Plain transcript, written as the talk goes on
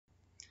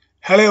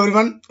Hello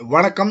everyone,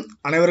 வணக்கம்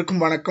அனைவருக்கும்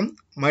வணக்கம்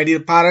my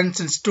dear parents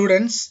and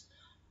students.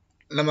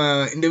 நம்ம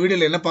இந்த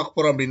வீடியோல என்ன பார்க்க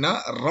போறோம் அப்படின்னா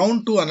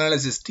ரவுண்ட் 2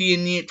 அனாலிசிஸ்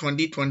TNEA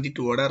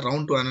 2022 ஓட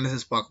ரவுண்ட் 2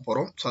 அனாலிசிஸ் பார்க்க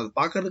போறோம். ஸோ அது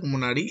பார்க்கறதுக்கு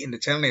முன்னாடி இந்த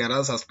சேனலை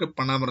யாராவது சப்ஸ்கிரைப்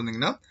பண்ணாம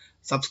இருந்தீங்கன்னா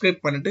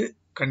சப்ஸ்கிரைப் பண்ணிட்டு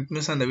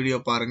கண்டினியூஸா அந்த வீடியோ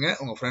பாருங்க,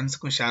 உங்க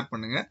ஃப்ரெண்ட்ஸுக்கும் ஷேர்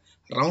பண்ணுங்க.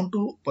 ரவுண்ட்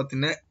 2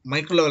 பத்தின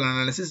மைக்ரோ லெவல்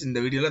அனாலிசிஸ் இந்த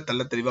வீடியோல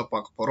தெளிவா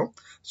பார்க்க போறோம்.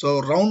 ஸோ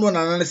ரவுண்ட் 1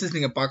 அனாலிசிஸ்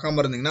நீங்க பார்க்காம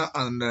இருந்தீங்கன்னா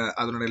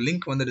அதனோட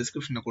லிங்க் வந்து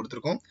டிஸ்கிரிப்ஷன்ல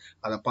கொடுத்துருக்கோம்.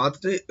 அதை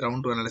பார்த்துட்டு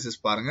ரவுண்ட் 2 அனாலிசிஸ்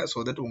பாருங்க.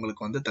 ஸோ தட்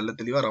உங்களுக்கு வந்து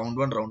தெளிவா ரவுண்ட்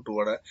 1 ரவுண்ட் 2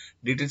 ஓட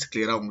டீடைல்ஸ்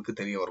கிளியரா உங்களுக்கு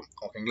தெரிய வரும்.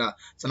 ஓகேங்களா?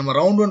 ஸோ நம்ம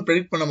ரவுண்ட் 1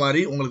 ப்ரெடிக்ட் பண்ண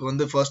மாதிரி உங்களுக்கு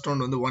வந்து ஃபர்ஸ்ட்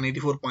ரவுண்ட் வந்து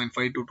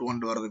 184.5 to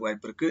 200 வரதுக்கு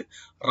வாய்ப்பு இருக்கு.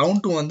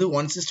 ரவுண்ட் 2 வந்து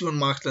 161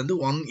 மார்க்ஸ்ல இருந்து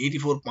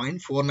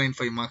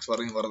 184.495 மார்க்ஸ்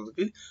வரையும்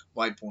வரதுக்கு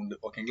வாய்ப்பு உண்டு.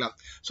 ஓகேங்களா?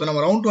 ஸோ நம்ம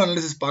ரவுண்ட் 2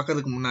 அனாலிசிஸ்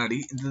பார்க்கறதுக்கு முன்னாடி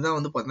இதுதான்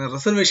வந்து பார்த்தீங்கன்னா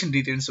ரிசர்வேஷன்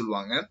டீடைல்ஸ்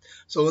சொல்லுவாங்க.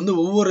 ஸோ வந்து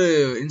ஒவ்வொரு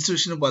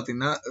இன்ஸ்டிடியூஷனும்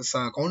பார்த்தீங்கன்னா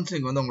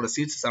கவுன்சிலிங் வந்து அவங்களோட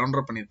சீட்ஸ்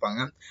சரண்டர் பண்ணியிருப்பாங்க.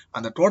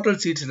 அந்த டோட்டல்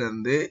சீட்ஸ்ல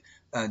இருந்து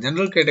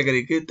ஜெனரல்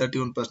கேட்டகரிக்கு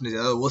 31%,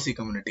 அதாவது ஓசி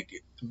கம்யூனிட்டிக்கு,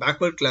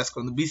 பேக்வர்ட்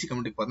கிளாஸ்க்கு வந்து பிசி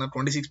கம்யூனிட்டிக்கு பார்த்தீங்கன்னா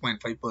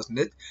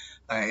 26.5%,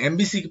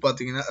 எம்பிசிக்கு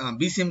பார்த்தீங்கன்னா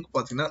பிசிஎம்க்கு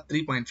பார்த்தீங்கன்னா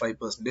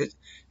 3.5%,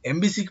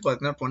 எம்பிசிக்கு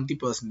பார்த்தீங்கன்னா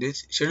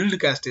 20%, ஷெட்யூல்டு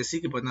காஸ்ட்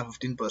எஸ்சிக்கு பார்த்தீங்கன்னா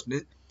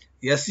 15%,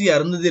 எஸ்சி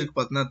அருந்ததிற்கு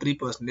பார்த்தீங்கன்னா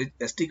 3%,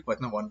 எஸ்டிக்கு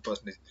பார்த்தீங்கன்னா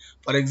 1%.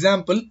 ஃபார்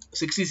எக்ஸாம்பிள்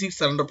 66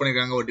 சரண்டர்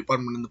பண்ணிருக்காங்க ஒரு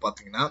டிபார்ட்மெண்ட் வந்து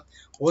பார்த்தீங்கன்னா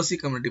ஓசி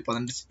கம்யூனிட்டி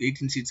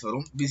 18 சீட்ஸ்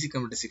வரும், பிசி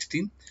கம்யூனிட்டி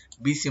 16,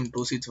 பிசிஎம்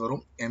 2 சீட்ஸ்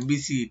வரும்,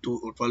 எம்பிசி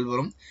 12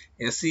 வரும்,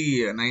 எஸ்சி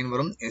 9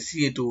 வரும்,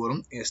 எஸ்சிஏ 2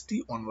 வரும், எஸ்டி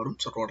 1 வரும்.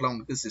 ஸோ டோட்டலாக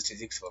உங்களுக்கு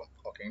 66 வரும்.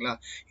 ஓகேங்களா?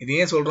 இது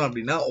ஏன் சொல்றோம்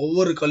அப்படின்னா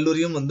ஒவ்வொரு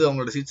கல்லூரியும் வந்து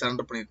அவங்களோட சீட்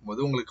சரண்டர் பண்ணிருக்கும்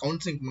போது உங்களுக்கு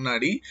கவுன்சிலிங்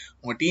முன்னாடி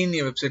உங்க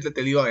டிஎன்ஏ வெப்சைட்ல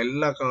தெளிவா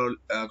எல்லா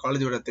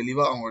காலேஜோட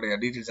தெளிவா அவங்களுடைய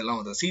டீடைல்ஸ் எல்லாம்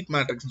வந்து சீட்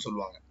மேட்ரிக்ஸ்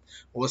சொல்லுவாங்க.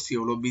 ஓசி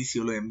எவ்வளோ, பிசி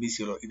எவ்வளோ, எம்பிசி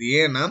எவ்வளோ. இது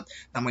ஏன்னா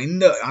நம்ம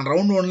இந்த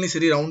ரவுண்ட் 1லயும்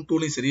சரி ரவுண்ட்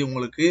 2லயும் சரி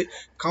உங்களுக்கு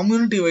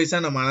கம்யூனிட்டி வைஸா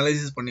நம்ம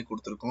அனலைசிஸ் பண்ணி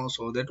கொடுத்துருக்கோம்.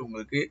 ஸோ தட்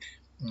உங்களுக்கு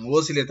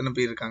ஓசியில் எத்தனை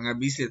பேர் இருக்காங்க,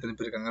 பிசியில் எத்தனை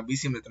பேர் இருக்காங்க,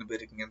 பிசிஎம் எத்தனை பேர்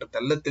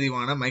இருக்கீங்கன்ற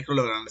தெளிவான மைக்ரோ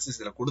லெவல் அனாலிசிஸ்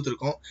இதில்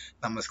கொடுத்துருக்கோம்.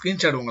 நம்ம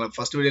ஸ்கிரீன்ஷாட் உங்களை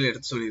ஃபர்ஸ்ட் வீடியோல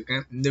எடுத்து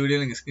சொல்லியிருக்கேன். இந்த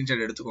வீடியோவில் நீங்கள்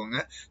ஸ்கிரீன்ஷாட் எடுத்துக்கோங்க.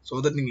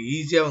 ஸோ தட் நீங்கள்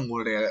ஈஸியாக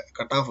உங்களுடைய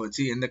கட் ஆஃப்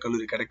வச்சு எந்த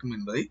கல்லூரி கிடைக்கும்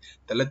என்பதை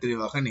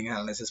தெளிவாக நீங்கள்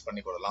அனலைசிஸ்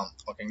பண்ணி கொள்ளலாம்.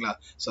 ஓகேங்களா?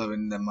 ஸோ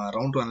இந்த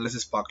ரவுண்ட் 2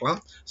 அனலைசிஸ்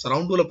பார்க்கலாம். ஸோ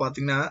ரவுண்ட் 2ல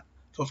பார்த்தீங்கன்னா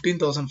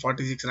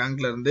 15,046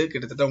 ரேங்க்ல இருந்து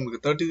கிட்டத்தட்ட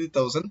உங்களுக்கு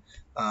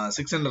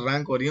 33,600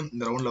 ரேங்க் வரையும்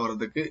இந்த ரவுண்ட்ல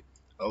வர்றதுக்கு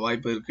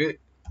வாய்ப்பு இருக்கு.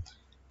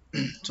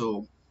 ஸோ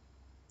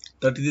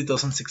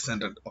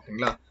 33,600.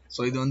 ஓகேங்களா? ஸோ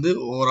இது வந்து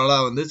ஓவராலா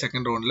வந்து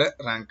செகண்ட் ரவுண்ட்ல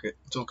ரேங்க்.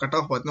 ஸோ கட்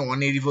ஆஃப் பார்த்தீங்கன்னா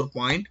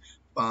 161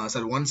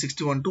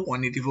 to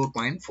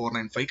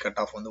 184.495 கட்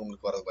ஆஃப் வந்து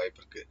உங்களுக்கு வர வாய்ப்பு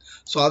இருக்கு.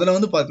 ஸோ அதில்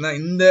வந்து பார்த்தீங்கன்னா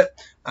இந்த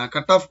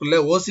கட் ஆஃப்குள்ள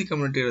ஓசி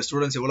கம்யூனிட்டியோட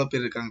ஸ்டூடெண்ட்ஸ் எவ்வளோ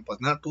பேர் இருக்காங்க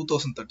பார்த்தீங்கன்னா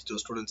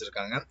 2032 ஸ்டூடெண்ட்ஸ்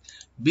இருக்காங்க.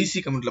 பிசி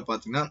கம்யூனிட்டியில்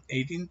பார்த்தீங்கன்னா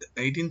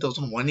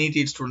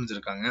 18,188 ஸ்டூடெண்ட்ஸ்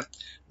இருக்காங்க.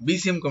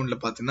 பிசிஎம்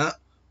கம்யூனிட்டியில் பார்த்தீங்கன்னா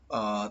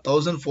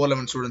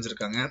 1,411 ஸ்டூடெண்ட்ஸ்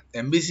இருக்காங்க.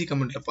 எம்பிசி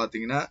கம்யூனிட்டியில்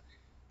பார்த்தீங்கன்னா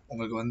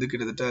உங்களுக்கு வந்து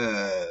கிட்டத்தட்ட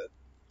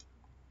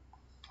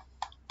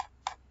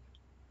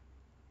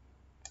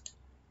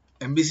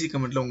எம்பிசி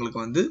கம்யூனிட்டியில் உங்களுக்கு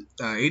வந்து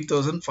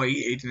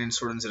 8,589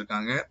 ஸ்டூடெண்ட்ஸ்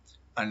இருக்காங்க.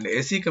 அண்ட்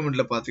எஸ்சி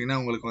கம்யூனிட்டியில் பார்த்தீங்கன்னா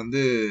உங்களுக்கு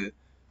வந்து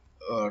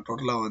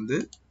டோட்டலாக வந்து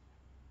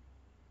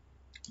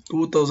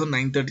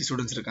 2,930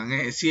 ஸ்டூடெண்ட்ஸ் இருக்காங்க.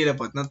 எஸ்சியில்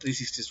பார்த்தீங்கன்னா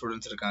 360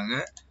 ஸ்டூடெண்ட்ஸ் இருக்காங்க.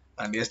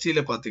 அண்ட்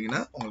எஸ்டியில்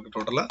பார்த்தீங்கன்னா உங்களுக்கு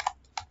டோட்டலாக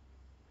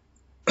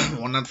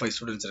 105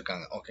 ஸ்டூடெண்ட்ஸ்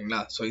இருக்காங்க. ஓகேங்களா?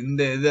 ஸோ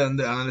இந்த இது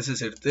வந்து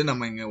அனாலிசிஸ் எடுத்து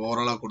நம்ம இங்கே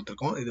ஓவராலாக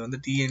கொடுத்துருக்கோம். இது வந்து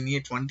டிஎன்ஏ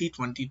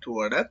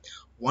 2022ஓட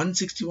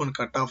 161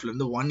 கட் ஆஃப்ல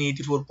இருந்து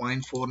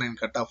 184.49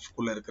 கட்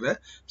ஆஃப்குள்ள இருக்கிற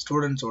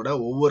ஸ்டூடெண்ட்ஸோட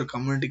ஒவ்வொரு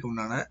கம்யூனிட்டிக்கு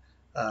உண்டான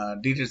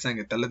டீடைல்ஸ்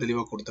இங்கே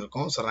தெளிவாக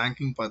கொடுத்துருக்கோம். ஸோ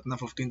ரேங்கிங்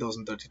பார்த்தீங்கன்னா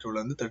 15,032ல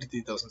இருந்து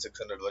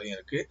 33,600 வரையும்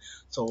இருக்கு.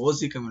 ஸோ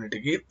ஓசி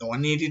கம்யூனிட்டிக்கு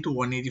 180 to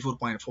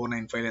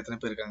 184.495 எத்தனை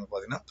பேர் இருக்காங்க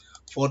பார்த்தீங்கன்னா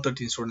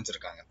 413 ஸ்டூடெண்ட்ஸ்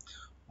இருக்காங்க.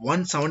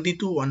 170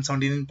 to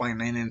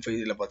 179.995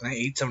 இதில் பார்த்தீங்கன்னா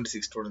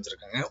 876 ஸ்டூடெண்ட்ஸ்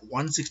இருக்காங்க.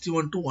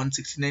 161 to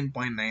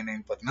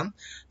 169.99 பார்த்தீங்கன்னா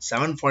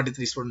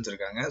 743 ஸ்டூடெண்ட்ஸ்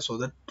இருக்காங்க. So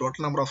that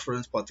total number of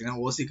students பார்த்தீங்கன்னா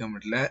ஓசி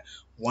கம்யூனிட்டியில்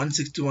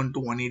 161 to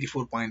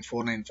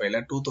 184.495ல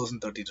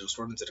 2,032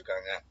 ஸ்டூடெண்ட்ஸ்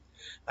இருக்காங்க.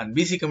 அண்ட்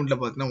பிசி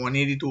கம்யூனிட்டியில் பார்த்தீங்கன்னா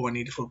 180 to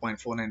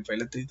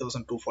 184.495ல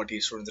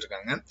 3,248 ஸ்டூடெண்ட்ஸ்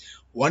இருக்காங்க.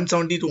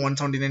 170 to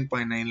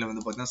 179.9ல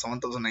வந்து பார்த்தீங்கன்னா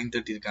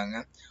 7,930 இருக்காங்க.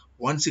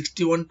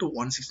 161 to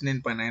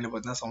 169.9ல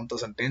பார்த்தீங்கன்னா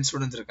 7,010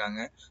 ஸ்டூடெண்ட்ஸ் இருக்காங்க.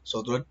 So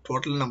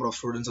total number of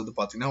students வந்து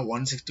பார்த்தீங்கன்னா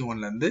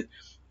 161ல இருந்து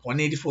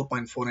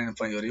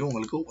 184.495 வரையும்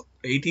உங்களுக்கு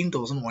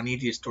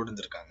 18,188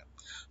 ஸ்டூடெண்ட்ஸ் இருக்காங்க.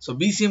 ஸோ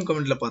பிசிஎம்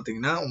கம்யூனிட்டியில்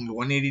பார்த்தீங்கன்னா உங்களுக்கு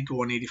 180 to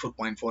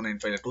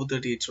 184.495ல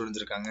 238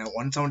 ஸ்டூடெண்ட்ஸ் இருக்காங்க.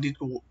 170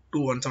 to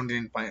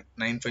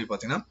 179.95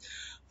 பார்த்தீங்கன்னா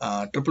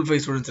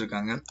 555 ஸ்டூடெண்ட்ஸ்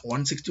இருக்காங்க.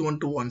 161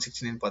 to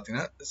 169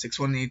 பார்த்தீங்கன்னா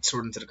 618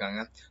 ஸ்டூடெண்ட்ஸ் இருக்காங்க.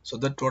 So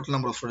that total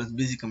number of students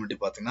PC community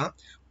பார்த்தீங்கன்னா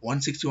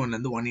 161ல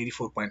இருந்து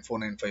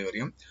 184.495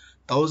 வரையும்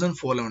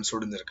 1,411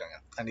 ஸ்டூடெண்ட்ஸ் இருக்காங்க.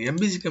 அண்ட்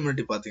எம்பிசி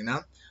கம்யூனிட்டி பார்த்தீங்கன்னா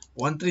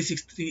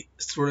 1,363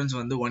 ஸ்டூடெண்ட்ஸ்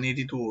வந்து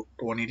 180 to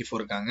 184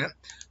 இருக்காங்க.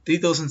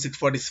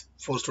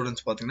 3,644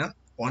 ஸ்டூடெண்ட்ஸ் பார்த்தீங்கன்னா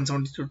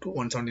 172 to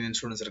 179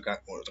 ஸ்டூடெண்ட்ஸ் இருக்காங்க,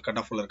 கட்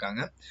ஆஃப்ல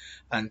இருக்காங்க.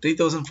 அண்ட்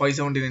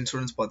 3,579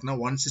 ஸ்டூடெண்ட்ஸ் பார்த்தீங்கன்னா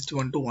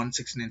 161 to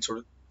 169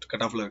 ஸ்டூடெண்ட்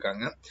கட் ஆஃப்ல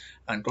இருக்காங்க.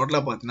 அண்ட்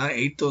டோட்டலாக பார்த்தீங்கன்னா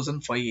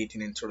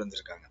 8,589 ஸ்டூடெண்ட்ஸ்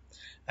இருக்காங்க.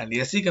 அண்ட்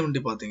எஸ்சி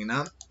கம்யூனிட்டி பார்த்தீங்கன்னா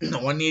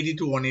 180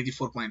 to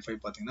 184.5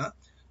 பார்த்தீங்கன்னா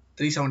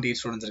 378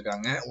 ஸ்டூடெண்ட்ஸ்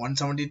இருக்காங்க.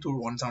 170 to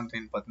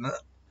 179 பார்த்தீங்கன்னா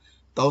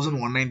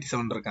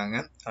 1197 இருக்காங்க.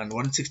 அண்ட்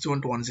 161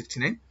 to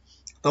 169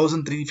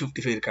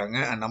 1355 இருக்காங்க.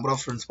 அண்ட் நம்பர்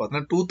ஆஃப் ஸ்டூடெண்ட்ஸ்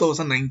பார்த்தீங்கன்னா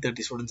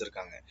 2930 ஸ்டூடெண்ட்ஸ்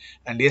இருக்காங்க.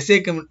 அண்ட் எஸ்சிஏ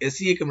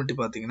கம்யூனிட்டி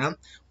பார்த்தீங்கன்னா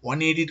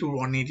 180 to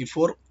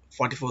 184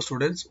 44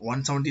 students,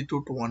 172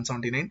 to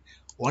 179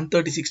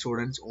 136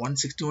 students,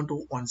 161 to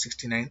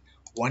 169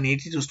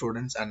 182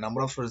 students. And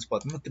number of students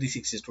பார்த்தீங்கன்னா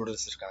 360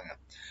 ஸ்டூடெண்ட்ஸ் இருக்காங்க.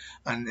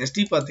 அண்ட்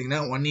எஸ்டி பார்த்தீங்கன்னா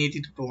 180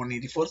 to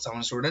 184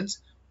 7 students,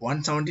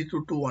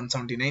 172 to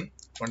 179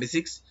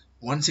 26,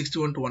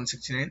 161 to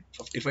 169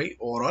 55,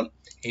 overall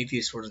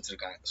 88 students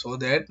இருக்காங்க. ஸோ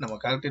தட் நம்ம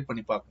calculate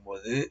பண்ணி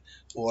பார்க்கும்போது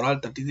ஓவரால்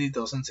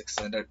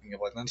 33,600 இங்கே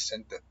பார்த்தீங்கன்னா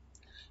ஸ்ட்ரென்த்.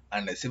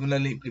 அண்ட்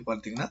சிமிலர்லி இப்படி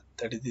பார்த்தீங்கன்னா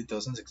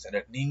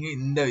 33,600. நீங்கள்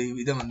இந்த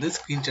இதை வந்து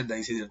ஸ்க்ரீன்ஷாட்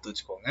தயவுசெய்து எடுத்து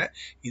வச்சுக்கோங்க.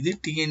 இது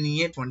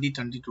டிஎன்இஏ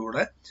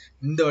 2022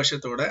 இந்த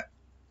வருஷத்தோட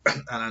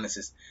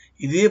அனாலிசிஸ்.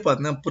 இதே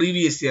பார்த்தீங்கன்னா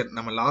ப்ரீவியஸ் இயர்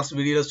நம்ம லாஸ்ட்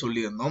வீடியோவில்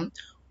சொல்லியிருந்தோம்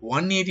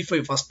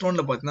 185 ஃபர்ஸ்ட்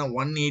ரவுண்டில் பார்த்தீங்கன்னா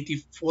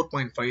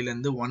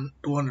 184.5லேருந்து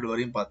 200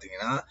 வரையும்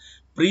பார்த்தீங்கன்னா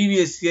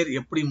ப்ரீவியஸ் இயர்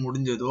எப்படி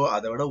முடிஞ்சதோ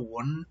அதை விட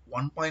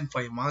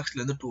 1.5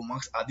 மார்க்ஸ்லேருந்து 2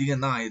 மார்க்ஸ்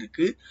அதிகம் தான்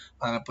ஆயிருக்கு.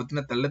 அதை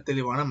பற்றின தெள்ள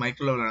தெளிவான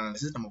மைக்ரோ லெவல்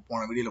அனாலிசிஸ் நம்ம போன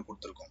வீடியோவில்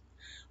கொடுத்துருக்கோம்.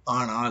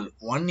 ஆனால்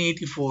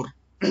 184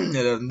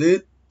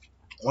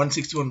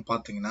 161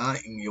 பார்த்தீங்கன்னா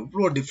இங்கே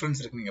எவ்வளோ டிஃப்ரென்ஸ்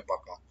இருக்குன்னு நீங்கள்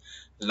பார்க்கலாம்.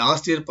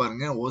 லாஸ்ட் இயர்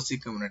பாருங்க ஓசி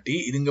கம்யூனிட்டி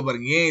இதுங்க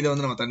பாருங்க. ஏன் இதை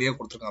வந்து நம்ம தனியாக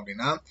கொடுத்துருக்கோம்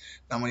அப்படின்னா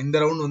நம்ம இந்த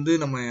ரவுண்ட் வந்து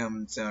நம்ம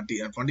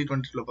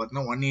 2022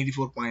 பார்த்தீங்கன்னா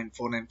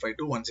 184.495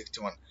 to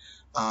 161.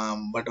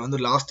 பட் வந்து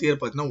லாஸ்ட் இயர்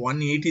பார்த்தீங்கன்னா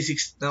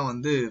 186 தான்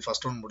வந்து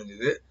ஃபர்ஸ்ட் ரவுண்ட்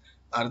முடிஞ்சது.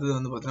 அடுத்தது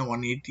வந்து பார்த்தீங்கன்னா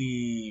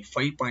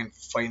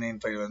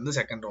 185.595 வந்து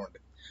செகண்ட் ரவுண்டு.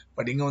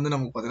 பட் இங்கே வந்து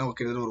நமக்கு பார்த்தீங்கன்னா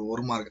கிட்டத்தட்ட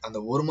ஒரு மார்க், அந்த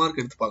ஒரு மார்க்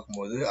எடுத்து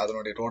பார்க்கும்போது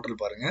அதனுடைய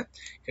டோட்டல் பாருங்க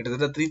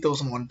கிட்டத்தட்ட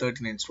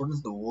 3139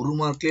 ஸ்டூடெண்ட்ஸ் இந்த ஒரு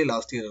மார்க்லேயே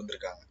லாஸ்ட் இயர்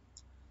இருந்திருக்காங்க.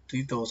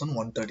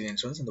 3139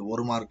 ஸ்டூடெண்ட்ஸ் இந்த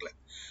ஒரு மார்க்ல.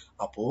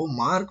 அப்போ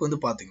மார்க் வந்து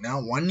பாத்தீங்கன்னா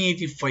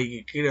 185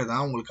 கீழே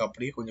தான் உங்களுக்கு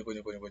அப்படியே கொஞ்சம்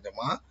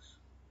கொஞ்சமா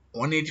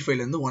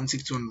 185லேருந்து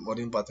 161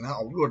 வரையும் பார்த்தீங்கன்னா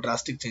அவ்வளோ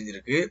டிராஸ்டிக் சேஞ்ச்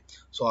இருக்கு.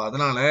 ஸோ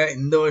அதனால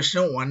இந்த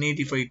வருஷம்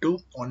 185 to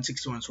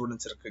 161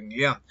 ஸ்டூடெண்ட்ஸ் இருக்குங்க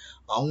இல்லையா,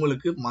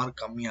 அவங்களுக்கு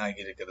மார்க் கம்மி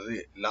ஆகியிருக்கிறது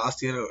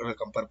லாஸ்ட் இயர்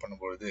கம்பேர்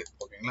பண்ணும்பொழுது.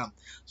 ஓகேங்களா.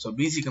 ஸோ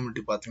பிசி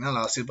கம்யூனிட்டி பார்த்தீங்கன்னா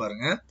லாஸ்ட் இயர்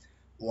பாருங்க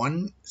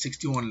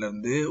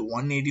 161லேருந்து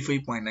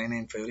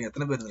 185.995 வரை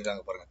எத்தனை பேர்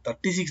இருந்திருக்காங்க பாருங்க,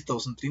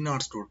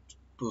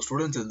 36,302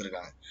 ஸ்டூடெண்ட்ஸ்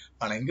இருந்திருக்காங்க.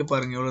 ஆனால் இங்கே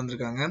பாருங்க எவ்வளோ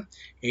இருந்திருக்காங்க,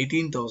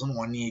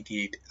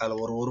 18,188.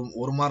 அதில்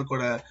ஒரு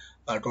மார்க்கோட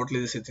டோட்டல்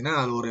இது சேர்த்தினா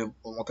அது ஒரு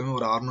மொத்தமே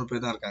ஒரு 600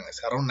 பேர் தான் இருக்காங்க.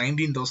 அரௌண்ட்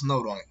 19,000 தான்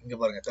வருவாங்க. இங்கே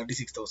பாருங்க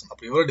 36,000.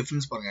 அப்போ எவ்வளோ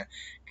டிஃப்ரென்ஸ் பாருங்க,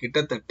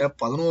 கிட்டத்தட்ட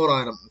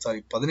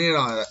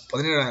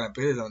 17,000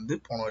 பேர் இதில் வந்து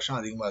போன வருஷம்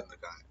அதிகமாக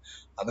இருந்திருக்காங்க.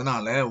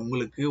 அதனால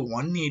உங்களுக்கு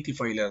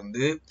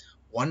 185லேருந்து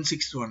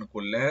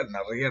 161க்குள்ள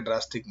நிறைய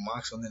டிராஸ்டிக்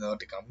மார்க்ஸ் வந்து இந்த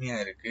வாட்டி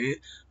கம்மியாக இருக்கு.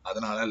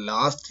 அதனால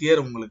லாஸ்ட்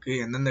இயர் உங்களுக்கு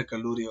எந்தெந்த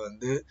கல்லூரி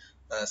வந்து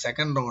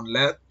செகண்ட் ரவுண்ட்ல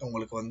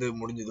உங்களுக்கு வந்து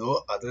முடிஞ்சதோ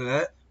அதுல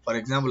for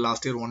example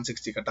last year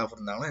 160 cut off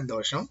இருந்தாங்கன்னா இந்த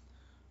வருஷம்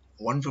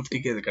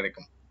 150க்கு அது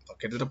கிடைக்கும்.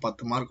 கிட்டத்தட்ட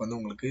 10 மார்க் வந்து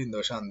உங்களுக்கு இந்த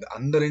வருஷம்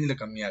அந்த ரேஞ்சில்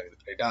கம்மியாகுது.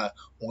 ரைட்டா.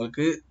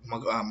 உங்களுக்கு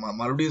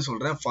மறுபடியும்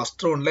சொல்றேன்,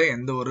 ஃபர்ஸ்ட் ரவுண்ட்ல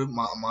எந்த ஒரு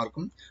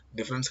மார்க்கும்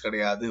டிஃபரன்ஸ்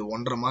கிடையாது.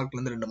 1.5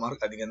 மார்க்லேருந்து 2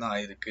 மார்க் அதிகம் தான்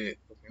ஆயிருக்கு.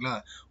 ஓகேங்களா.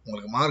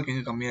 உங்களுக்கு மார்க்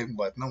எங்க கம்மியா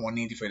இருக்குன்னு பார்த்தீங்கன்னா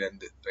 185ல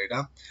இருந்து. ரைட்டா.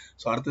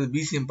 ஸோ அடுத்தது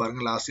பிசிஎம்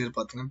பாருங்க, லாஸ்ட் இயர்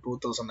பார்த்தீங்கன்னா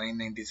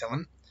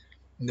 2997,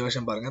 இந்த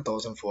வருஷம் பாருங்க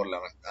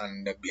 1411.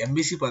 அண்ட்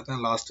எம்பிசி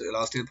பார்த்தீங்கன்னா லாஸ்ட்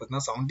இயர்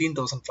பார்த்தீங்கன்னா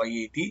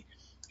 17,580,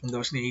 இந்த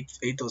வருஷம்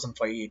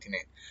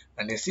 8,589.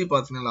 அண்ட் எஸ்சி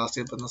பார்த்தீங்கன்னா லாஸ்ட்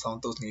இயர் பார்த்தீங்கன்னா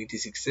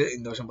 7,086,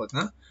 இந்த வருஷம்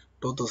பார்த்தீங்கன்னா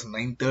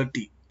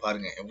 2,930.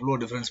 பாருங்க எவ்வளோ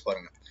டிஃபரன்ஸ்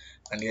பாருங்க.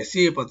 அண்ட்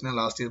எஸ்சிஏ பார்த்தீங்கன்னா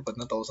லாஸ்ட் இயர்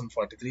பார்த்தீங்கன்னா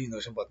 1,043, இந்த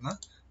வருஷம் பார்த்தீங்கன்னா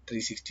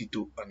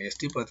 362. அண்ட்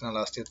எஸ்டி பார்த்தீங்கன்னா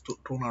லாஸ்ட் இயர்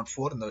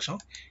 204, இந்த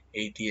வருஷம்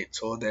 88.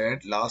 ஸோ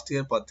தட் லாஸ்ட்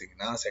இயர்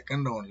பார்த்தீங்கன்னா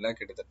செகண்ட் ரவுண்ட்ல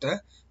கிட்டத்தட்ட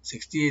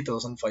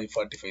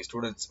 68,545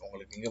 ஸ்டூடெண்ட்ஸ்.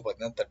 உங்களுக்கு இங்கே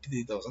பார்த்தீங்கன்னா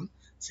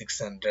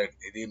 33,600.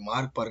 இதே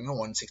மார்க் பாருங்க,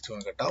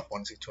 161 கட் ஆஃப்,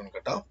 161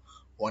 கட் ஆஃப்,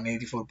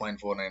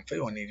 184.495,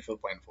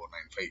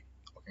 184.495.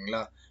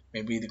 ஓகேங்களா.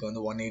 மேபி இதுக்கு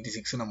வந்து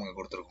 186 நமக்கு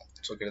கொடுத்துருக்கோம்.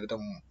 ஸோ கிட்டத்தட்ட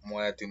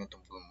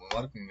 3,139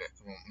 மார்க் இங்கே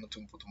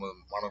 139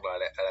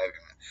 மாணவர்கள்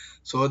இருக்காங்க.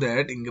 ஸோ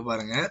தட் இங்கே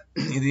பாருங்க,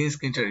 இதையும்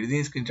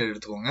ஸ்கிரீன்ஷாட்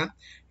எடுத்துக்கோங்க.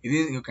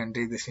 இதையும் you can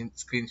take the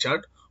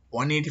screenshot.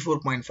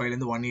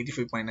 184.5லேருந்து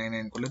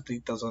 185.99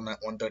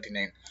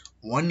 3,139,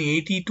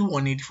 180 to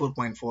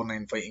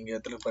 184.495. இங்க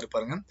இடத்துல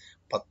பாருங்க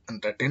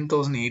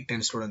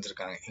 10,810 ஸ்டூடெண்ட்ஸ்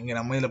இருக்காங்க. இங்க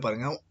நம்ம இதுல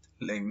பாருங்க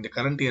இந்த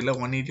கரண்ட் இயர்ல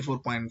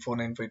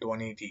 184.495 to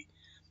 180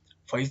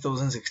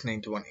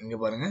 5,691. இங்க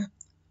பாருங்க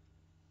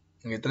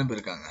இங்க எத்தனை பேர்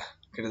இருக்காங்க,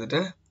 கிட்டத்தட்ட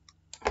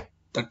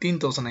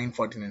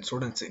 13,949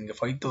 ஸ்டூடெண்ட்ஸ். இங்க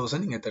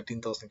 5,000, இங்க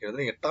 13,000,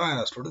 கிட்டத்தட்ட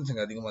 8,000 ஸ்டூடெண்ட்ஸ்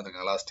இங்க அதிகமா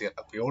இருக்காங்க லாஸ்ட் இயர்.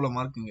 அப்போ எவ்வளவு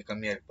மார்க் இங்க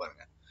கம்மியா இருக்கு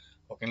பாருங்க.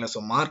 ஓகேங்களா.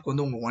 ஸோ மார்க்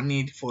வந்து உங்க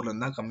 184ல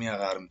இருந்தா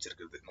கம்மியாக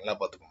ஆரம்பிச்சிருக்குது. நல்லா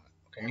பார்த்துக்கோங்க.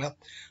 ஓகேங்களா.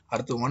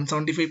 அடுத்து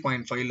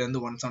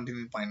 175.5லேருந்து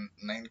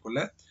 179.9க்குள்ள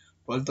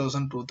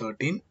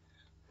 12,213.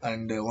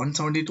 அண்ட்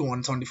 170 to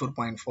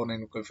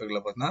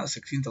 174.49 பார்த்தீங்கன்னா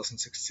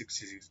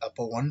 16,666.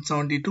 அப்போ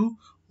 170 to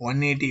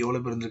 180 எவ்வளோ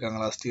பேர் இருந்திருக்காங்க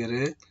லாஸ்ட் இயர்,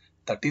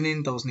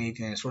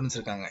 39,089 ஸ்டூடெண்ட்ஸ்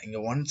இருக்காங்க. இங்க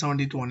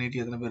 170 to 180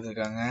 எத்தனை பேர்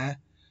இருக்காங்க,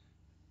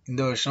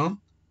 இந்த வருஷம்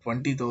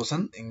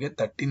 20,000, இங்க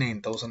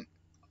 39,000.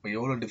 அப்போ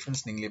எவ்வளோ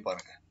டிஃபரன்ஸ் நீங்களே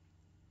பாருங்க.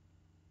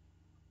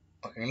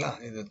 ஓகேங்களா.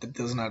 இது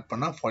 3,000 ஆட்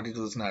பண்ணா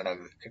 42,000 ஆட்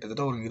ஆகுது.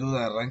 கிட்டத்தட்ட ஒரு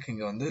 20,000 ரேங்க்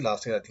இங்க வந்து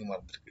லாஸ்ட் இயர் அதிகமா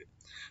இருந்திருக்கு.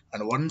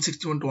 அண்ட்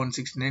 161 to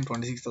 169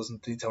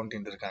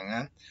 26,317 இருக்காங்க.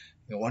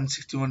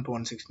 161 to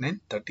 169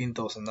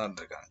 13,000 தான்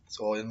இருந்திருக்காங்க.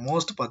 ஸோ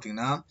மோஸ்ட்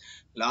பார்த்தீங்கன்னா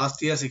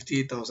லாஸ்ட் இயர்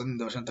 68,000,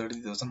 இந்த வருஷம்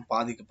 30,000,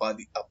 பாதிக்கு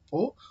பாதி.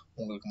 அப்போ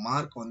உங்களுக்கு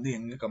மார்க் வந்து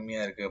எங்க கம்மியா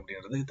இருக்கு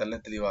அப்படின்றது தெள்ள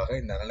தெளிவாக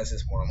இந்த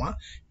அனாலிசிஸ் மூலமா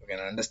you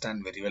can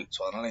understand very well.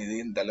 So அதனால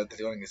இதையும் தெள்ள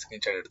தெளிவாக நீங்க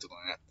ஸ்கிரீன்ஷாட்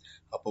எடுத்துக்கோங்க.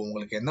 அப்போ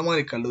உங்களுக்கு எந்த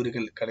மாதிரி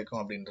கல்லூரிகள் கிடைக்கும்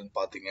அப்படின்றது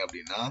பார்த்தீங்க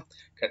அப்படின்னா,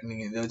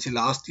 நீங்க இதை வச்சு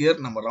லாஸ்ட் இயர்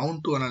நம்ம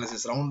round 2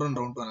 analysis, round 1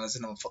 round 2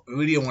 analysis நம்ம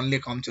video 1லயே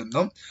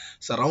காமிச்சிருந்தோம்.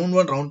 So round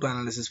 1 round 2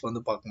 analysis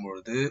வந்து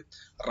பார்க்கும்பொழுது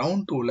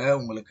ரவுண்ட் 2ல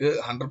உங்களுக்கு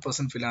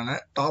 100% ஃபில் ஆன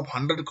டாப்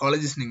 100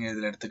 காலேஜஸ் நீங்க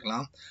இதுல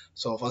எடுத்துக்கலாம்.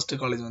 ஸோ ஃபர்ஸ்ட்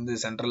காலேஜ் வந்து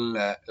சென்ட்ரல்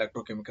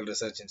எலக்ட்ரோகெமிக்கல்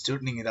ரிசர்ச்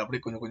இன்ஸ்டியூட். நீங்க இதை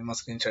அப்படியே கொஞ்சம் கொஞ்சமா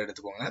ஸ்கிரீன்ஷாட்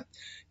எடுத்துக்கோங்க.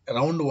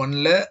 ரவுண்ட்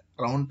 1ல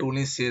ரவுண்ட்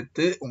 2லயும்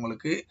சேர்த்து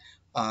உங்களுக்கு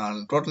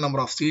total number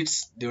of seats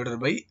divided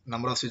by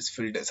number of seats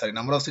filled,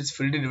 number of seats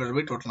filled divided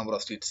by total number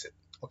of seats.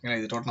 ஓகேங்களா,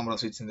 இது total number of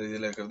seats இந்த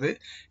இதில் இருக்கிறது.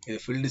 இது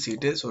filled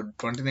seat. So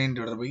 29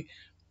 divided by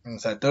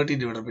 30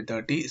 divided by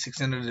 30,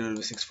 600 divided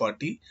by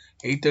 640,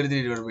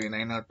 833 divided by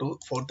 902,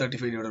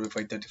 435 divided by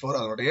 534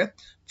 அதோடைய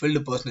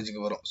filled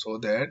percentage வரும். So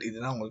that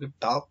இதுதான் உங்களுக்கு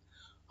டாப்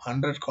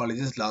 100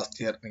 காலேஜஸ் லாஸ்ட்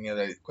இயர். நீங்கள்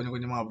அதை கொஞ்சம்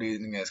கொஞ்சமாக அப்படி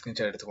நீங்கள்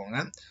ஸ்கிரீன்ஷாட்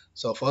எடுத்துக்கோங்க.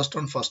 So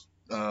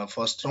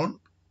first round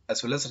as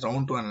well as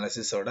round 2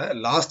 அனாலிசிஸோட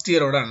last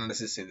இயரோட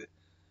analysis இது.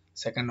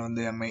 செகண்ட்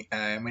வந்து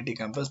MIT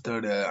campus,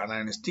 third Anna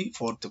university,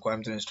 fourth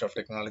Coimbatore institute of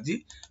technology,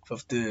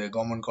 fifth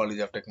government college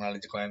of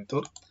technology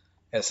Coimbatore,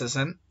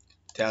 SSN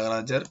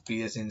Thyagarajar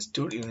PS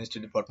institute,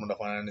 university department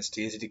of Anna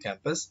university ACT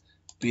campus,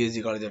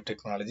 PSG college of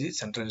technology,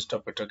 central institute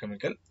of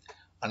petrochemical,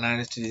 Anna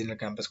university regional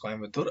campus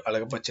Coimbatore,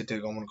 Alagappa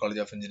Chettiar government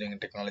college of engineering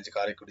and technology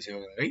Karaikudi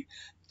Sivaganga,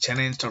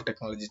 Chennai institute of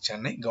technology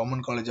Chennai,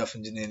 government college of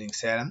engineering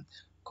Salem,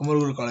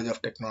 Kumaraguru college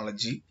of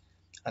technology,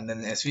 and then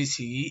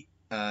SVCE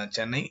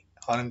Chennai,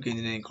 RMK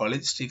Engineering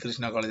College, Sri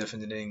Krishna College of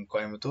Engineering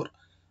Coimbatore,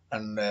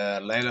 and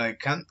Laila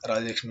Ikhan,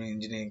 Rajalakshmi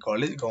Engineering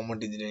College,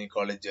 Government Engineering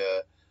College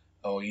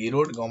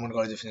Erode, Government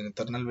College of Engineering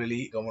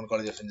Tirunelveli, Government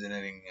College of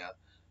Engineering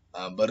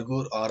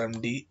Bargur,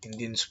 RMD,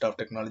 Indian Institute of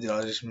Technology,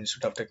 Rajalakshmi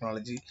Institute of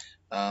Technology,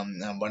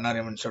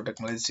 Bannariam Institute of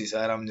Technology, Sri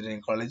Sairam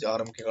Engineering College,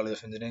 RMK College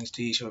of Engineering,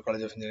 Sri Ishwar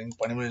College of Engineering,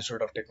 Panimal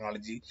Institute of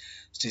Technology,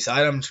 Sri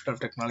Sairam Institute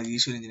of Technology,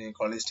 Ishwar Engineering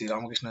College, Sri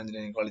Ramakrishna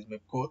Engineering College,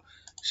 MEPCO,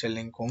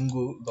 Shelling,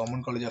 Kongu,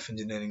 Government College of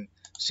Engineering,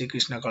 Sri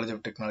Krishna College of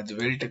Technology,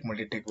 Veltech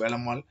Multitech,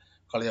 Velamal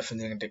College of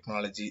Engineering and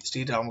Technology,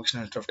 Sri Ramakrishna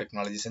Institute of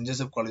Technology, St.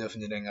 Joseph College of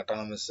Engineering,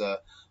 Autonomous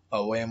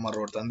OMR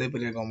Road, Thandai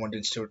Periyar Government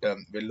Institute,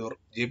 Vellore,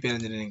 JPR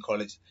Engineering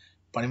College,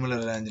 Panimalar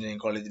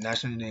Engineering College,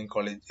 National Engineering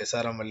College,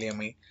 SRM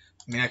Valliyamai,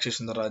 Meenakshi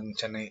Sundararajan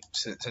Chennai,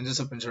 St.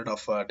 Joseph Institute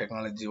of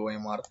Technology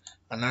OMR,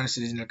 Anna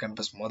University Regional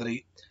Campus Madurai,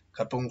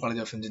 Karpagam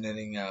College of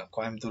Engineering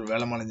Coimbatore,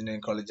 Velamal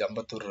Engineering College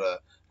Ambattur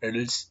Red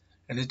Hills,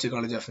 University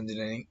College of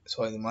Engineering. So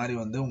இது மாதிரி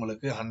வந்து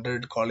உங்களுக்கு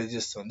 100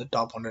 colleges வந்து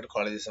top 100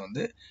 colleges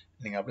வந்து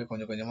நீங்கள் அப்படியே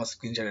கொஞ்சம் கொஞ்சமாக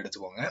ஸ்க்ரீன்ஷாட்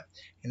எடுத்துக்கோங்க.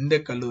 இந்த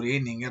கல்லூரியை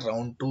நீங்கள்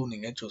ரவுண்ட் 2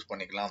 நீங்கள் சூஸ்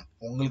பண்ணிக்கலாம்.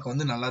 உங்களுக்கு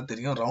வந்து நல்லா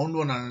தெரியும் ரவுண்ட்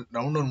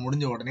ஒன்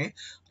முடிஞ்ச உடனே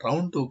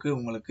ரவுண்ட் 2க்கு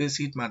உங்களுக்கு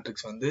சீட்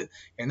மேட்ரிக்ஸ் வந்து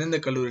எந்தெந்த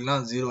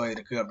கல்லூரிலாம் 0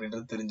 ஆயிருக்கு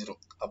அப்படின்றது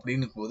தெரிஞ்சிடும்.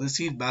 அப்படின்னு போது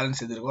சீட்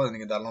பேலன்ஸ் எது இருக்கோ அதை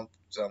நீங்கள் தாராளம்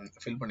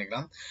ஃபில்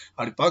பண்ணிக்கலாம்.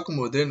 அப்படி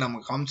பார்க்கும்போது நம்ம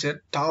காமிச்ச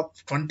டாப்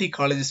 20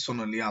 காலேஜஸ்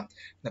சொன்னோம் இல்லையா,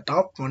 இந்த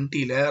டாப்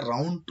 20ல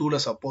ரவுண்ட் 2ல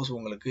சப்போஸ்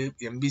உங்களுக்கு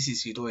எம்பிசி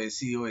சீட்டோ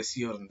எஸ்சிஓ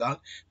இருந்தால்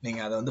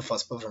நீங்கள் அதை வந்து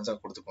ஃபர்ஸ்ட் ப்ரிஃபரன்ஸாக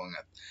கொடுத்துக்கோங்க.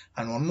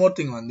 அண்ட் ஒன் மோர்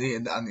திங் வந்து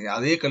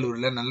அதே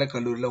கல்லூரியில் நல்ல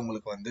கல்லூரியில்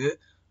உங்களுக்கு வந்து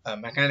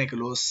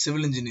மெக்கானிக்கலோ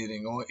சிவில்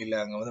இன்ஜினியரிங்கோ இல்லை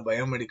அங்கே வந்து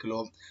பயோமெடிக்கலோ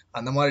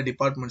அந்த மாதிரி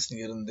டிபார்ட்மெண்ட்ஸ்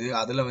நீங்கள் இருந்து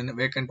அதில் வந்து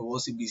வேக்கண்ட்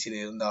ஓசிபிசியில்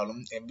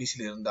இருந்தாலும்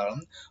எம்பிசியில்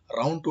இருந்தாலும்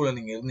ரவுண்ட் 2ல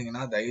நீங்கள்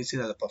இருந்தீங்கன்னா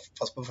தயவுசெய்து அதை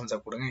ஃபர்ஸ்ட்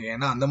ப்ரிஃபரன்ஸாக கொடுங்க.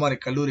 ஏன்னா அந்த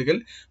மாதிரி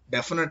கல்லூரிகள்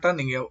டெஃபினட்டாக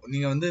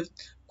நீங்கள் வந்து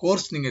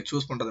கோர்ஸ் நீங்கள்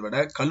சூஸ் பண்ணுறதை விட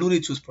கல்லூரி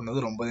சூஸ் பண்ணது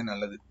ரொம்பவே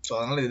நல்லது. ஸோ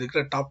அதனால்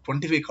இருக்கிற டாப்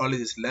 25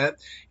 காலேஜஸில்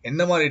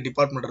எந்த மாதிரி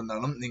டிபார்ட்மெண்ட்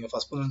இருந்தாலும் நீங்கள்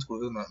ஃபர்ஸ்ட் ப்ரிஃபரன்ஸ்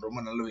கொடுக்குறது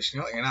ரொம்ப நல்ல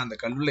விஷயம். ஏன்னா அந்த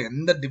கல்லூரியில்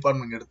எந்த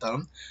டிபார்ட்மெண்ட்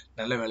எடுத்தாலும்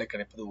நல்ல வேலை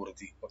கிடைப்பது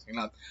உறுதி.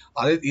 ஓகேங்களா,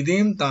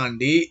 இதையும்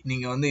தாண்டி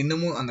நீங்கள் வந்து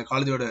இன்னமும் அந்த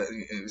காலேஜோட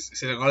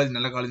சில காலேஜ்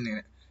நல்ல காலேஜ்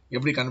நீங்கள்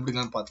எப்படி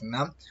கண்டுபிடிக்கலாம்னு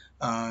பார்த்தீங்கன்னா,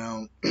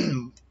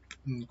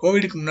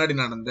 கோவிடுக்கு முன்னாடி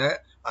நடந்த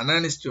அண்ணா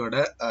யூனிவர்சிட்டியோட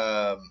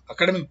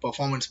அகாடமிக்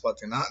பர்ஃபார்மன்ஸ்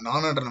பார்த்தீங்கன்னா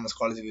நான்-ஆட்டோனமஸ்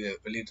காலேஜுக்கு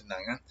வெளியிட்டு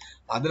இருந்தாங்க.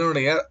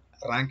 அதனுடைய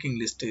ரேங்கிங்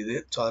லிஸ்ட் இது.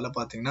 ஸோ அதில்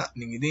பார்த்தீங்கன்னா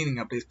இதையும்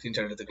நீங்கள் அப்படியே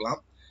ஸ்க்ரீன்ஷாட் எடுத்துக்கலாம்.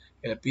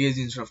 இல்லை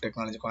PSG institute of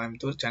technology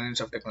Coimbatore, Chennai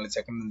institute of technology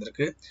second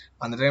வந்திருக்கு.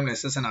 அந்த டைமில்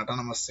SSN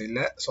அட்டானமஸ்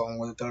இல்லை, ஸோ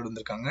அவங்க வந்து தேர்ட்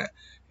வந்திருக்காங்க.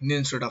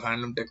 Indian institute of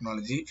handloom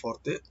technology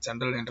fourth,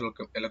 central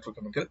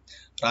electrochemical,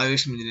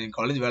 Rajalakshmi engineering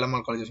college,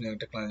 Velammal college of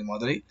engineering technology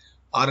Madurai,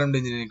 RMD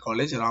engineering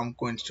college,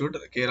 Ramco institute,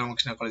 K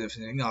Ramakrishna college of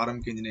engineering,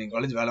 RMK engineering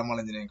college, Velammal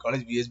engineering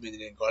college, VSB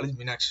engineering college,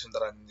 Meenakshi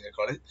Sundararajan engineering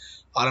college,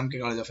 RMK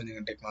college of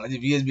engineering technology,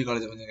 VSB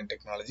college of engineering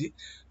technology,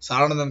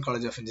 Saranathan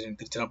college of engineering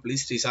Tiruchirappalli,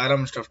 Sri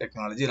Sairam institute of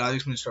technology,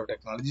 Rajalakshmi institute of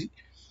technology,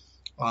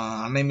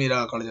 அன்னை Meera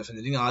college of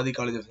engineering, Aadhi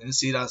college of engineering,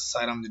 Sri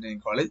Sairam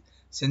engineering college,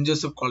 send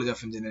Joseph college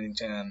of engineering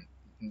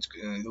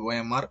இது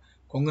OMR,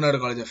 Kongunadu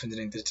college of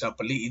engineering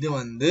Tiruchirappalli. இது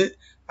வந்து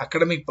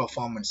academic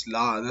performance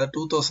லா, அதாவது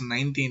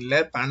 2019ல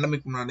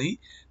pandemic முன்னாடி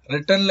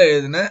ரிட்டர்ன்ல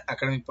எழுதின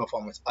academic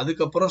performance.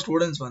 அதுக்கப்புறம்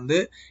students வந்து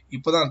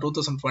இப்போதான்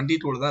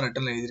 2022ல தான்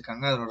ரிட்டர்ன்ல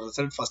எழுதிருக்காங்க. அதோட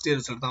ரிசல்ட் ஃபர்ஸ்ட் இயர்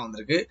ரிசல்ட் தான்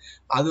வந்திருக்கு.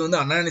 அது வந்து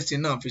அனாலிஸ்ட்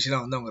இன்னும் அஃபிஷியலா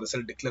வந்து அவங்க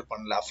ரிசல்ட் டிக்ளேர்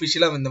பண்ணல.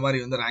 அஃபிஷியலா இந்த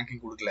மாதிரி வந்து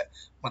ரேங்கிங் கொடுக்கல.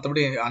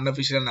 மற்றபடி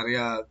அன்அஃபிஷியலா நிறைய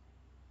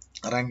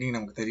ரேங்கிங்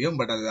நமக்கு தெரியும்,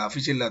 பட் அது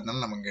அஃபிஷியல்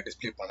இல்லாதனால நம்ம இங்கே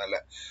டிஸ்பிளே பண்ணல.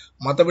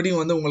 மற்றபடி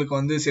வந்து உங்களுக்கு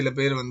வந்து சில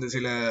பேர் வந்து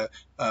சில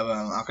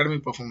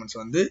அகாடமிக்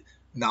பர்ஃபார்மன்ஸ் வந்து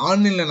இந்த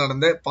ஆன்லைன்ல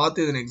நடந்த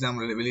பார்த்து இதன் எக்ஸாம்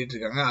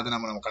வெளியிட்டிருக்காங்க. அதை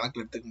நம்ம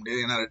கணக்கில் எடுத்துக்க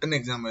முடியாது. ஏன்னா ரிட்டன்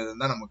எக்ஸாம்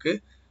எழுதுதான் நமக்கு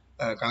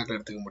கணக்கில்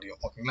எடுத்துக்க முடியும்.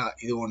 ஓகேங்களா,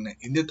 இது ஒண்ணு.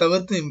 இது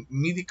தவிர்த்து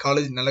மீதி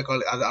காலேஜ் நல்ல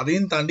காலேஜ்,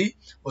 அதையும் தாண்டி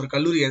ஒரு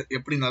கல்லூரி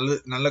எப்படி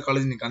நல்ல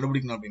காலேஜ் நீங்க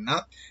கண்டுபிடிக்கணும் அப்படின்னா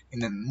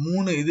இந்த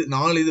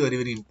 4 இது very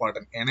very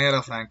important.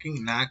 NIRF ranking,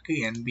 NAC,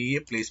 NBA,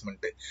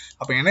 placement.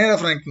 அப்ப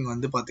NIRF ரேங்கிங்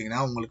வந்து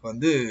பாத்தீங்கன்னா உங்களுக்கு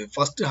வந்து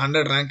ஃபர்ஸ்ட்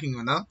 100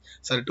 ரேங்கிங் தான்,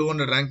 சாரி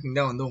 200 ரேங்கிங்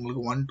தான் வந்து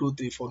உங்களுக்கு 1, 2,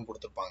 3, 4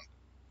 கொடுத்துருப்பாங்க.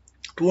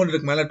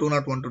 200க்கு மேல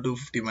 201 to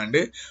 250 பேண்ட்,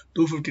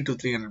 250 to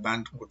 300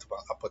 பேண்ட்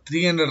கொடுத்துருப்பாங்க. அப்போ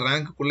 300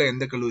 ரேங்க்குள்ள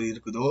எந்த கல்லூரி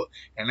இருக்குதோ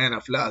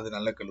NIRFல அது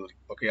நல்ல கல்லூரி.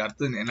 ஓகே,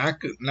 அடுத்தது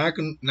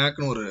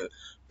NACன்னு ஒரு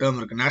டேர்ம்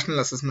இருக்கு,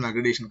 நேஷனல் அசஸ்மெண்ட்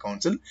அக்ரிடேஷன்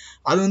கவுன்சில்.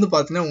 அது வந்து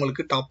பாத்தீங்கன்னா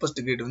உங்களுக்கு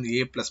டாப்பஸ்ட் கிரேட் வந்து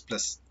A++,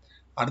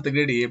 அடுத்த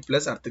கிரேட் A+,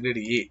 அடுத்த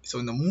கிரேட் A. ஸோ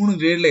இந்த 3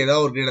 கிரேட்ல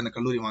ஏதாவது ஒரு கிரேட் அந்த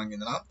கல்லூரி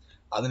வாங்கியிருந்தா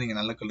அதை நீங்க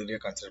நல்ல கல்லூரியா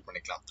கன்சிடர்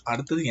பண்ணிக்கலாம்.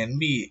 அடுத்தது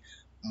NBA.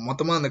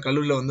 மொத்தமா அந்த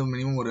கல்லூரியில வந்து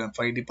மினிமம் ஒரு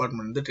 5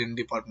 டிபார்ட்மெண்ட், 10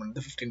 டிபார்ட்மெண்ட்,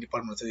 15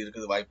 டிபார்ட்மெண்ட்ஸ்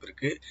இருக்குது வாய்ப்பு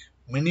இருக்கு.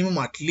 மினிமம்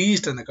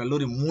அட்லீஸ்ட் அந்த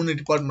கல்லூரி 3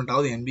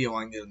 டிபார்ட்மெண்ட்டாவது NBA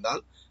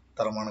வாங்கியிருந்தால்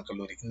தரமான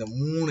கல்லூரி. இந்த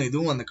 3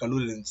 இதுவும் அந்த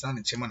கல்லூரி இருந்துச்சுன்னா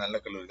நிச்சயமா நல்ல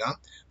கல்லூரி தான்.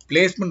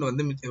 பிளேஸ்மெண்ட்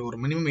வந்து ஒரு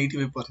மினிமம்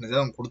 85%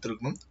 அவங்க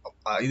கொடுத்துருக்கணும்.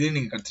 இதையும்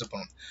நீங்க கன்சிடர்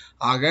பண்ணணும்.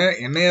 ஆக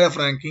NIRF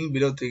ranking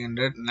below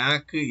 300,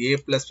 NAC A+,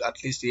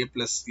 at least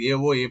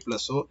AO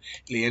A+ஓ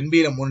இல்ல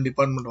NBA 3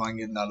 டிபார்ட்மெண்ட்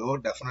வாங்கியிருந்தாலோ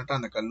டெஃபினட்டா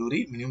அந்த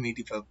கல்லூரி மினிமம்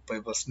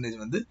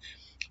 85% வந்து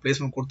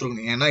பிளேஸ்மெண்ட்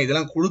கொடுத்துருக்கணும். ஏன்னா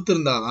இதெல்லாம்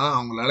கொடுத்துருந்தாதான்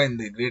அவங்களால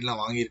இந்த கிரேட்லாம்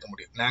வாங்கியிருக்க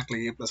முடியும். NACல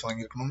A+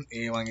 வாங்கியிருக்கணும்,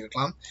 A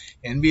வாங்கியிருக்கலாம்.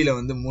 NBல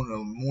வந்து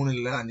 3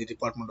 இல்ல 5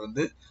 டிபார்ட்மெண்ட்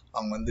வந்து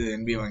அவங்க வந்து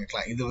NBA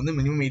வாங்கிக்கலாம். இது வந்து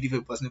மினிமம்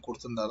 85%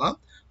 கொடுத்துருந்தாதான்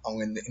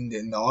அவங்க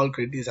இந்த ஆல்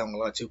கிரைட்டீரியாஸ்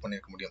அவங்களால அச்சீவ்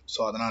பண்ணிருக்க முடியும்.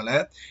 ஸோ அதனால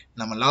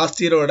நம்ம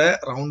last இயரோட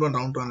round 1,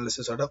 round 2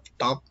 அனாலிசிஸோட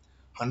top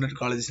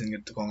 100 colleges நீங்க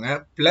எடுத்துக்கோங்க.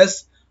 பிளஸ்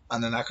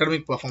அந்த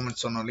அகாடமிக்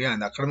பர்ஃபார்மன்ஸ் சொன்னோம் இல்லையா,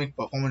 அந்த அகாடமிக்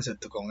பர்ஃபார்மன்ஸ்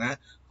எடுத்துக்கோங்க.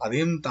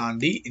 அதையும்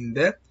தாண்டி இந்த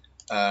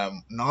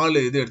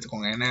 4 இது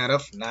எடுத்துக்கோங்க,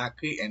 NIRF, NAC,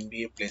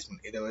 NBA,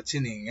 பிளேஸ்மெண்ட். இதை வச்சு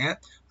நீங்க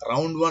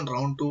ரவுண்ட் 1,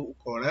 ரவுண்ட் 2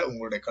 கூட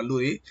உங்களுடைய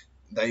கல்லூரி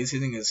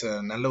தயவுசெய்து நீங்க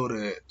நல்ல ஒரு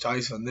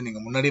சாய்ஸ் வந்து நீங்க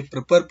முன்னாடியே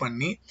ப்ரிப்பேர்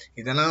பண்ணி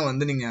இதெல்லாம்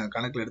வந்து நீங்க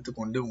கணக்கில்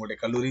எடுத்துக்கொண்டு உங்களுடைய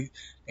கல்லூரி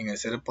நீங்க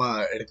சிறப்பா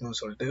எடுக்கணும்னு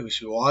சொல்லிட்டு wish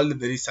you all the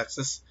very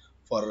success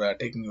for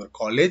taking your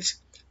college.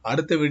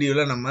 அடுத்த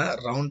வீடியோல நம்ம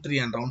ரவுண்ட் 3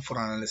 அண்ட் ரவுண்ட்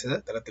 4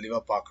 அனாலிசிஸை தெளிவா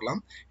பார்க்கலாம்.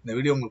 இந்த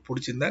வீடியோ உங்களுக்கு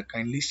பிடிச்சிருந்தா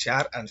kindly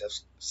share and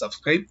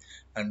subscribe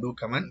and two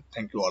comment.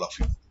 Thank you all of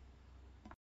you.